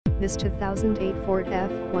This 2008 Ford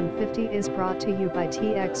F-150 is brought to you by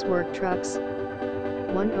TX Work Trucks.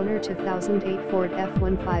 One owner 2008 Ford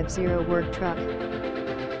F-150 work truck.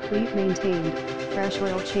 Fleet maintained, fresh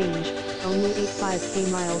oil change, only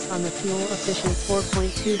 85k miles on the fuel-efficient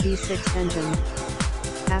 4.2 V6 engine.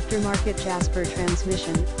 Aftermarket Jasper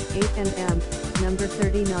transmission, 8Nm, number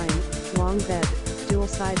 39, long bed,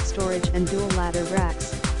 dual-side storage and dual ladder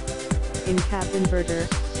racks. In-cab inverter,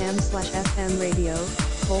 AM/FM radio,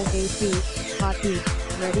 full AC, hot heat,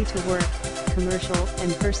 ready to work, commercial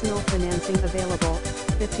and personal financing available.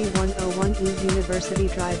 5101E University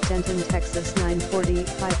Drive, Denton, Texas 940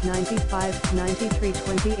 595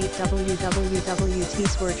 9328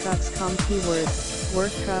 www.tswertrucks.com. Keywords: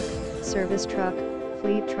 work truck, service truck,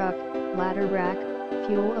 fleet truck, ladder rack,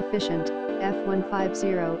 fuel efficient,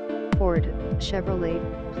 F-150, Ford, Chevrolet,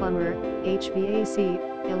 plumber, HVAC,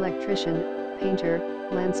 electrician, painter,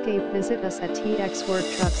 landscape. Visit us at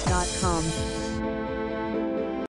txworktrucks.com.